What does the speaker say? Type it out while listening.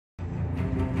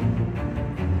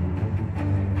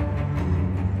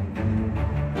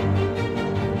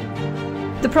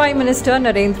The Prime Minister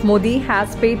Narendra Modi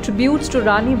has paid tributes to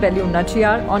Rani Velu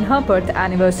Nachiyar on her birth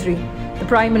anniversary. The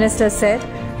Prime Minister said,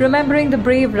 remembering the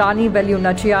brave Rani Velu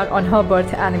Nachiyar on her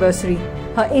birth anniversary,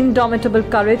 her indomitable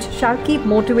courage shall keep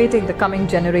motivating the coming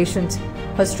generations.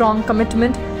 Her strong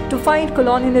commitment to fight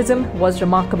colonialism was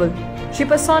remarkable. She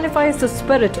personifies the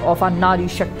spirit of our Nari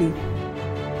Shakti.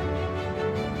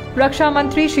 Raksha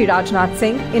Mantri Shri Rajnath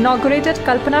Singh inaugurated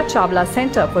Kalpana Chawla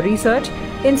Centre for Research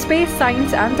in Space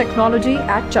Science and Technology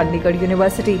at Chandigarh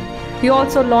University. He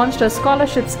also launched a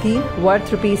scholarship scheme worth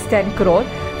 ₹10 crore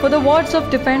for the wards of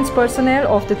defence personnel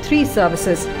of the three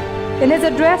services. In his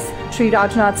address, Shri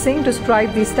Rajnath Singh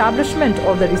described the establishment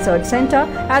of the research centre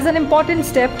as an important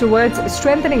step towards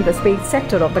strengthening the space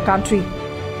sector of the country.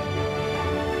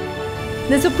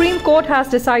 The Supreme Court has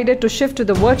decided to shift to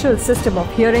the virtual system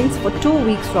of hearings for 2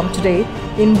 weeks from today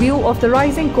in view of the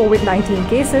rising COVID-19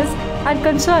 cases and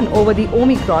concern over the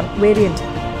Omicron variant.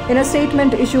 In a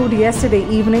statement issued yesterday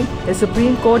evening, the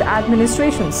Supreme Court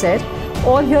administration said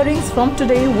all hearings from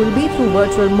today will be through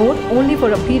virtual mode only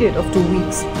for a period of 2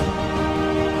 weeks.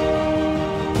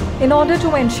 In order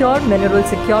to ensure mineral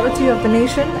security of the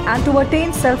nation and to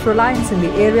attain self-reliance in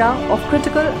the area of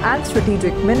critical and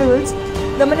strategic minerals,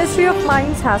 the Ministry of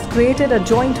Mines has created a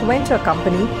joint venture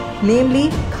company, namely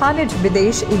Khanij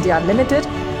Videsh India Limited,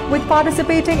 with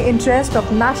participating interest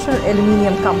of National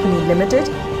Aluminium Company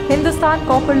Limited, Hindustan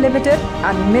Copper Limited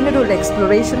and Mineral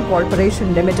Exploration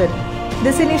Corporation Limited.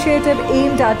 This initiative,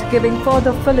 aimed at giving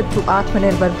further fillip to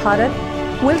Atmanirbhar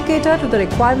Bharat, will cater to the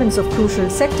requirements of crucial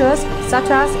sectors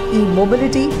such as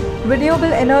e-mobility,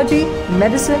 renewable energy,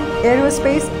 medicine,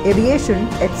 aerospace, aviation,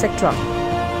 etc.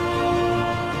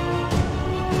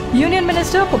 Union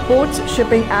Minister for Ports,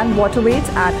 Shipping and Waterways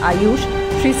at Ayush,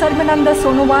 Shri Sarbananda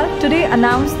Sonowal, today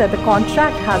announced that the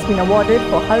contract has been awarded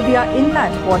for Haldia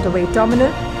Inland Waterway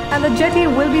Terminal and the jetty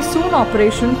will be soon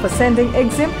operational for sending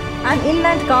EXIM and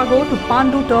inland cargo to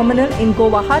Pandu Terminal in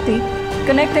Guwahati,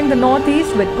 connecting the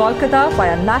northeast with Kolkata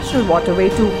via National Waterway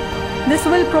 2. This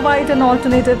will provide an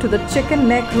alternative to the Chicken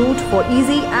Neck route for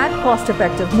easy and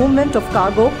cost-effective movement of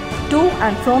cargo to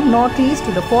and from northeast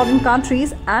to the foreign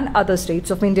countries and other states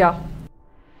of India.